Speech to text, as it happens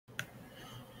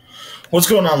What's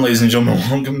going on, ladies and gentlemen?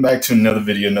 Welcome back to another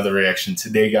video, another reaction.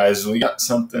 Today, guys, we got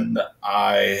something that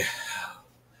I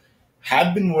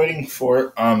had been waiting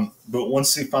for, but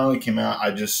once they finally came out,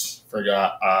 I just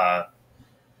forgot.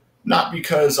 Not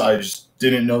because I just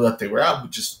didn't know that they were out,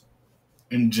 but just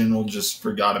in general, just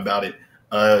forgot about it.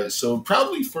 So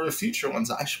probably for the future ones,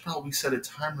 I should probably set a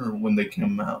timer when they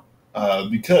come out,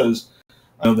 because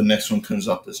I know the next one comes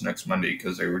up this next Monday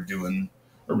because they were doing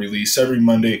a release every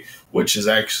Monday, which is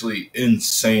actually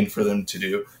insane for them to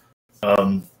do.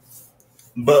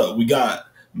 But we got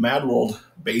Mad World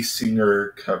Bass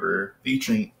Singer cover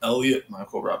featuring Elliot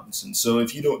Michael Robinson. So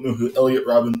if you don't know who Elliot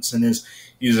Robinson is,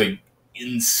 he's a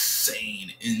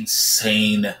insane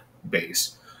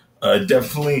bass.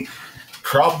 Definitely,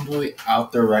 probably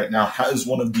out there right now, has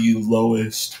one of the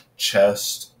lowest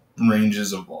chest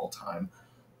ranges of all time.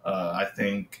 I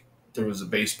think there was a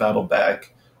bass battle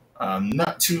back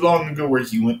not too long ago where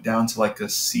he went down to like a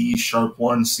C sharp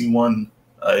 1, C1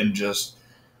 in just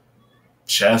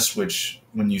chest, which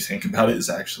when you think about it is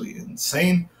actually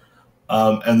insane.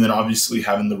 And then obviously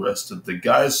having the rest of the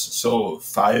guys, so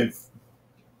 5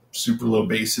 super low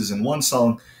basses in one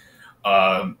song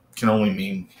can only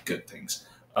mean good things.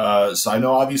 So I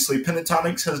know obviously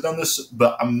Pentatonics has done this,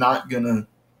 but I'm not gonna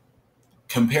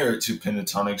compare it to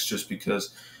Pentatonics just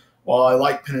because while I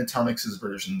like Pentatonics'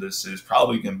 version, this is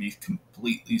probably going to be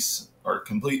completely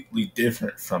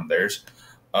different from theirs.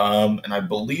 And I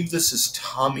believe this is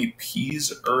Tommy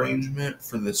P's arrangement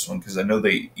for this one, because I know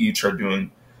they each are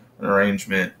doing an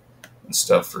arrangement and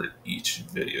stuff for each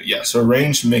video. Yeah, so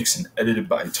arranged, mixed, and edited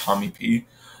by Tommy P.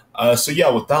 So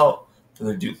yeah, without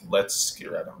further ado, let's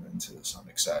get right on into this. I'm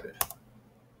excited.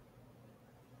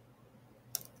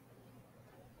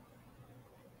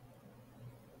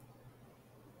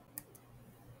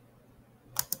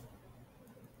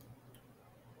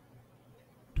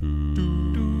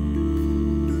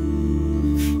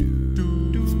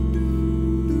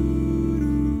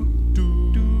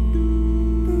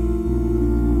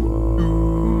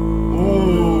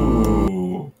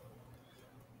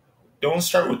 Don't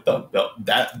start with the belt.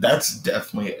 That's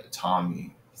definitely a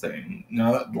Tommy thing.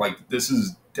 No, like this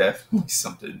is definitely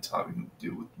something Tommy would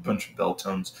do with a bunch of bell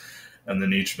tones, and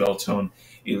then each bell tone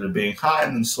either being high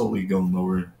and then slowly going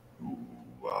lower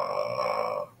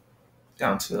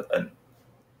down to an.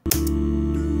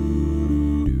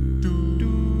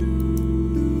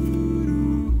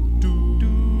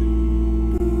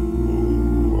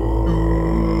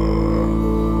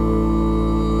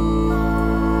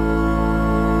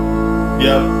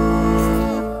 Yep.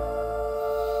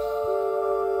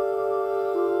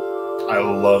 I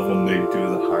love when they do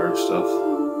the higher stuff.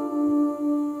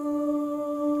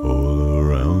 All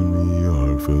around me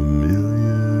are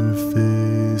familiar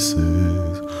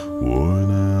faces,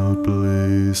 worn out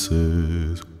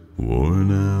places,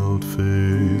 worn out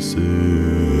faces,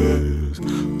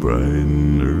 bright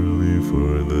and early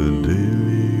for the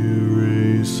daily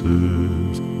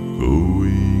races,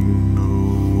 going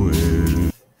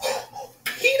nowhere.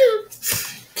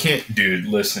 Can't, dude.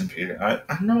 Listen, Peter. I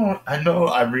know.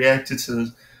 I reacted to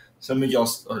some of y'all.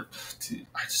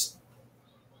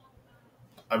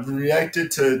 I've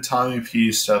reacted to Tommy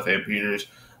P's stuff and Peter's.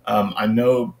 I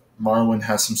know Marwin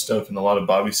has some stuff, and a lot of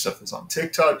Bobby's stuff is on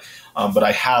TikTok. But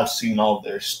I have seen all of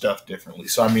their stuff differently.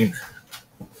 So I mean,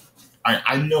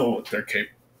 I know what they're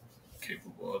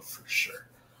capable of for sure.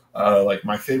 Like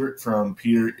my favorite from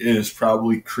Peter is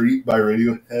probably "Creep" by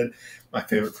Radiohead. My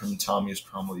favorite from Tommy is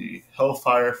probably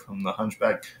 "Hellfire" from The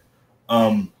Hunchback.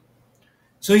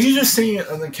 So he's just singing it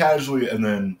and then casually, and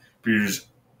then Peter's,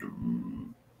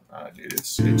 dude,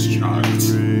 it's chocked.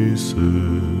 Races,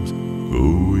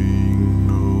 going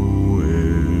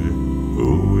nowhere,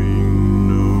 going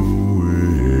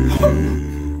nowhere.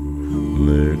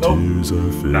 Their tears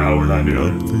are filling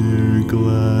up their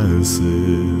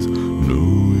glasses. No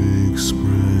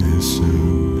expression,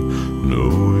 no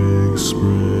expression.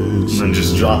 And then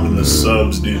just dropping the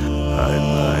subs, dude. Hide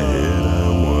my head, I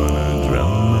wanna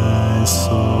drown my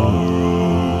sorrow.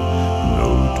 No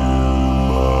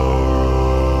tomorrow,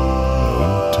 no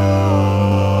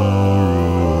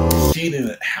tomorrow. He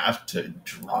didn't have to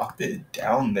drop it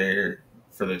down there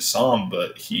for the song,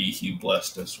 but he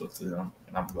blessed us with it, and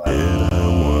I'm glad. I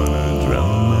wanna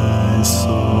drown my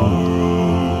sorrow.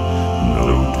 No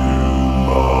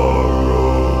tomorrow,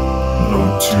 no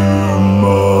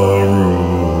tomorrow.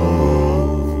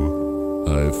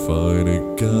 I find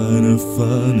it kinda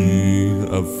funny,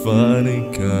 I find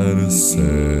it kinda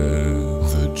sad.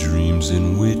 The dreams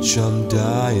in which I'm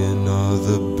dying are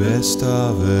the best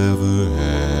I've ever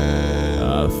had.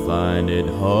 I I find it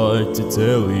hard to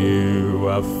tell you,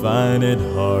 I find it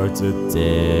hard to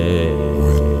tell.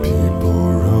 When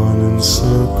people run in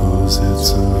circles,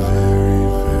 it's a very,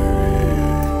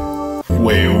 very...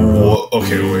 Wait, what?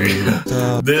 Okay, wait.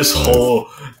 This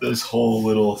whole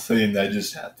little thing that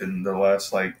just happened in the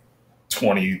last, like,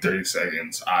 20, 30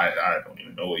 seconds, I don't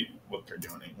even know what they're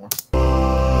doing anymore.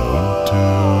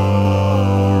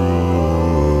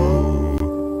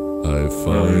 I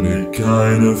find it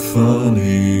kind of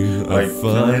funny, I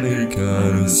find it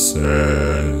kind of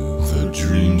sad. The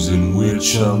dreams in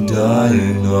which I'm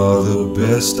dying are the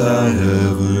best I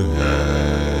ever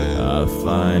had. I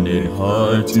find it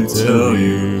hard to tell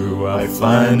you, I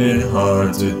find it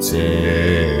hard to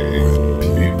tell.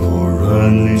 When people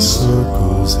run in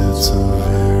circles, it's a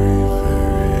very,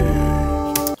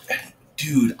 very...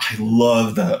 Dude, I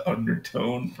love that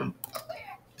undertone from...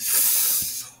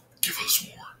 Give us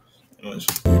more. Anyways.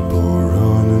 People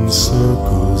run in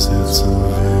circles, it's a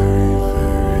very,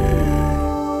 very...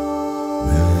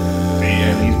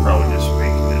 And he's probably just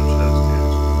faking it just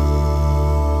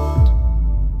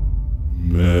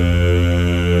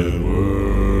Mad world.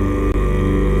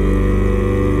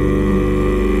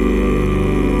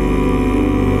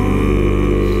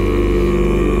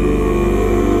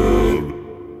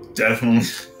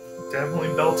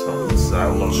 Definitely bell tones. I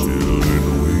love them. Children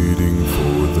waiting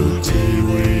for the day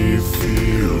we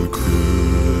feel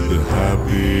good.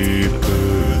 Happy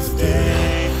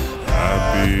birthday,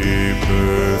 happy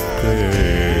birthday.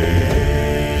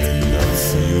 And I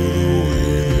feel the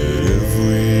way that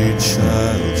every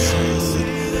child should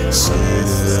sit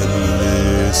and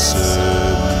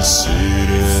listen, sit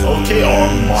and Okay,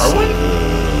 Marwin?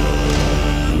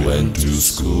 Went to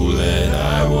school and I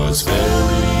was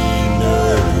very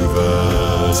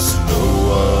nervous. No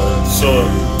one. So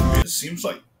it seems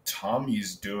like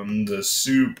Tommy's doing the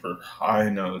super high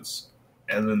notes,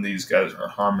 and then these guys are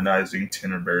harmonizing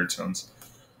tenor baritones.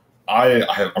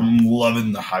 I'm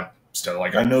loving the high stuff.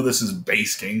 Like, I know this is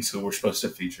bass king, so we're supposed to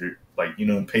feature, like, you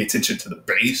know, pay attention to the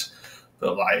bass,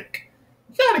 but like,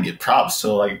 you gotta get props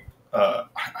to, like,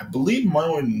 I believe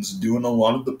Marwin's doing a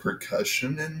lot of the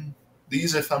percussion in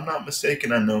these, if I'm not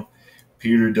mistaken. I know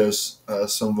Peter does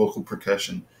some vocal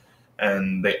percussion,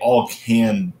 and they all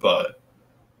can, but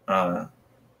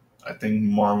I think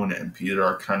Marwin and Peter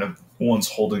are kind of ones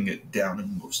holding it down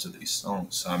in most of these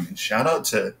songs. So, I mean, shout out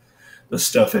to the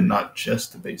stuff and not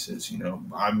just the basses, you know.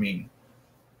 I mean,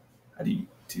 how do you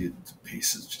do the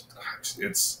basses?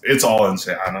 Just, it's all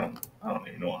insane. I don't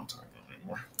even know what I'm talking about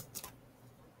anymore.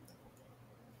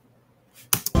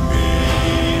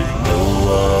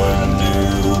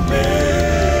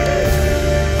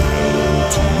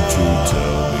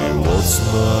 Tell me what's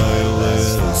my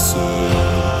lesson.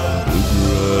 Look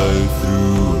right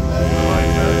through me.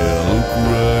 Look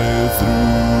right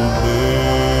through me.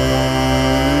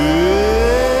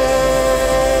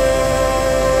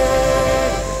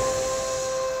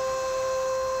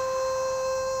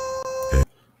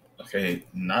 Okay,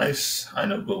 nice. I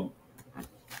know, but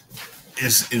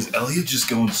is Elliot just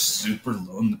going super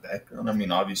low in the background? I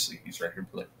mean, obviously he's right here,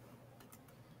 but like,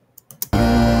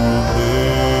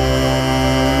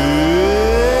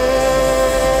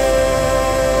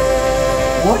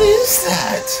 what is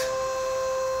that?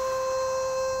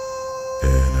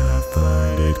 And I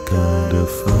find it kinda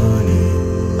funny,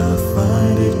 I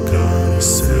find it kinda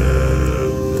sad.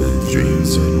 The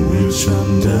dreams in which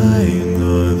I'm dying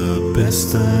are the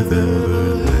best I've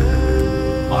ever had.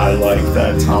 I like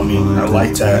that, Tommy. I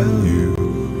like that. I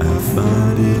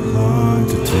find it hard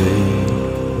to take.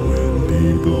 When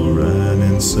people run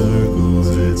in circles,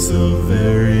 it's a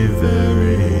very,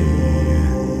 very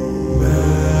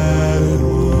mad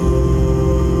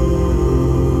world.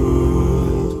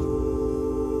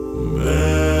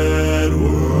 Mad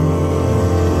world.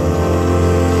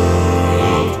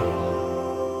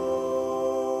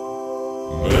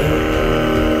 Mad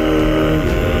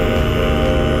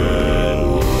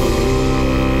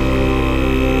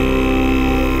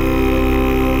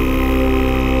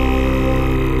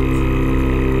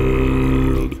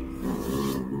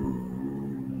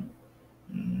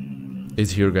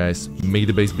It's here, guys. May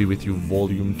the bass be with you.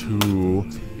 Volume 2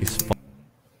 is fun.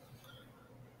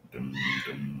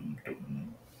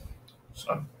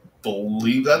 So I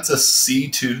believe that's a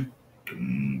C2.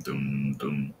 Dum, dum,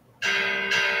 dum.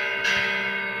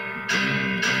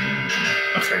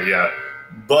 Okay, yeah.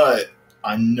 But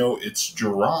I know it's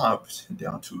dropped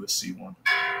down to a C1.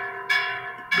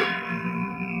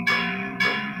 Dum, dum,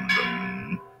 dum,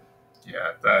 dum.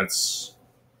 Yeah, that's...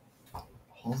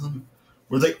 Hold on.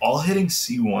 Were they all hitting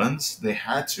C1s? They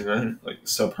had to, right? Like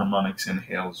subharmonics,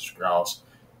 inhales, growls,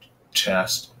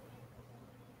 chest.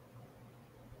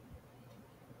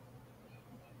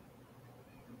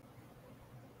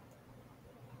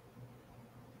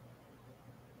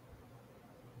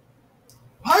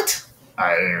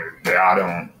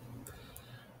 I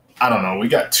don't know. We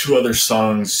got 2 other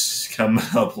songs coming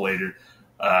up later.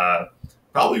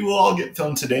 Probably will all get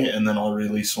filmed today, and then I'll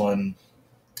release one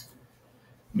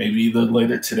maybe either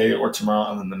later today or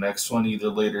tomorrow, and then the next one either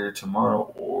later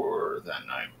tomorrow or that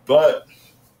night. But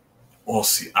we'll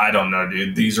see. I don't know,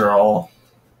 dude. These are all,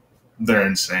 they're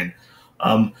insane.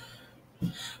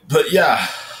 But yeah,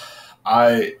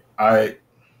 I'm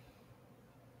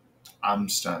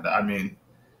stunned. I mean,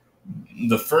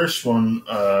 the first one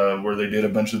where they did a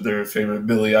bunch of their favorite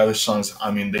Billie Eilish songs,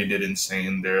 I mean, they did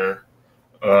insane there.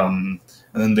 And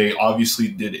then they obviously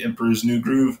did Emperor's New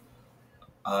Groove.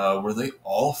 Were they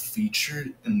all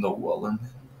featured in the Wellerman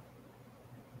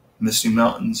Misty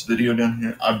Mountains video down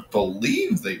here? I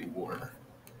believe they were.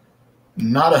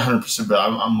 Not 100%, but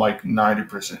I'm like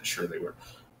 90% sure they were.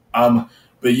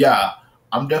 But yeah,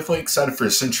 I'm definitely excited for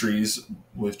Centuries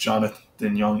with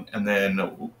Jonathan Young, and then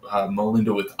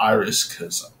Melinda with Iris,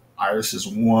 because Iris is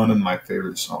one of my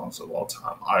favorite songs of all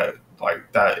time. I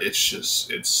like that.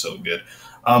 It's so good.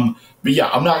 But yeah,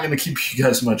 I'm not going to keep you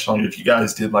guys much longer. If you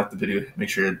guys did like the video, make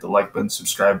sure to hit the like button,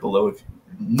 subscribe below if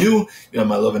you're new. You have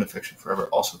my love and affection forever.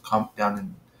 Also, comment down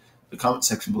in the comment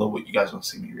section below what you guys want to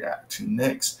see me react to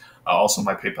next. Also,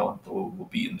 my PayPal info will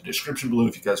be in the description below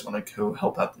if you guys want to go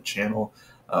help out the channel.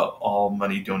 All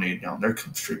money donated down there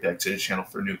comes straight back to the channel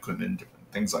for new equipment and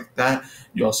different things like that.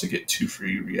 You also get 2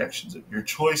 free reactions of your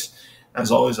choice.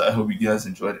 As always, I hope you guys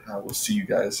enjoyed it, and I will see you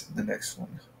guys in the next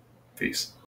one. Peace.